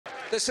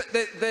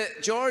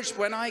George,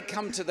 when I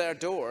come to their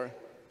door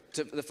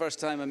the first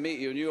time I meet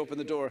you and you open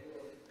the door,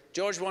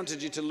 George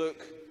wanted you to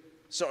look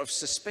sort of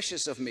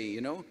suspicious of me,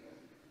 you know?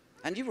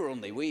 And you were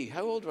only wee.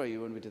 How old were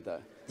you when we did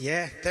that?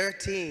 Yeah,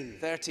 13.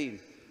 13.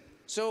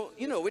 So,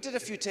 you know, we did a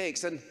few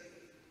takes and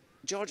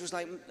George was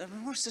like,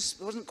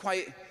 wasn't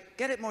quite,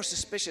 get it more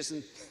suspicious.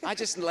 And I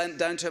just leant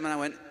down to him and I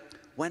went,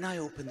 when I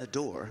open the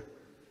door,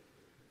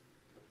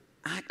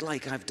 act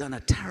like I've done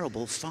a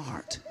terrible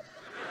fart.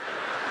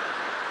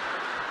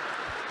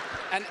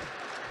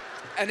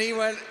 And he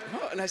went,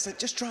 oh, and I said,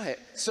 just try it.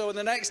 So in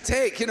the next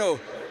take, you know,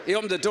 he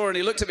opened the door and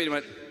he looked at me and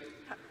went,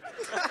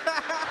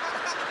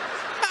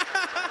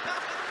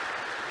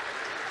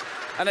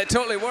 and it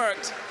totally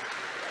worked.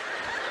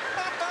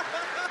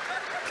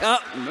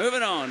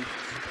 Moving on.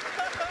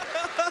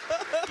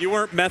 You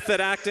weren't method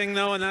acting,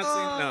 though, in that scene?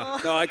 No.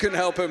 No, I couldn't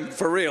help him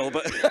for real,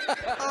 but...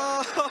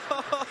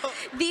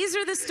 These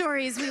are the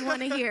stories we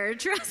want to hear,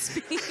 trust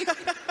me.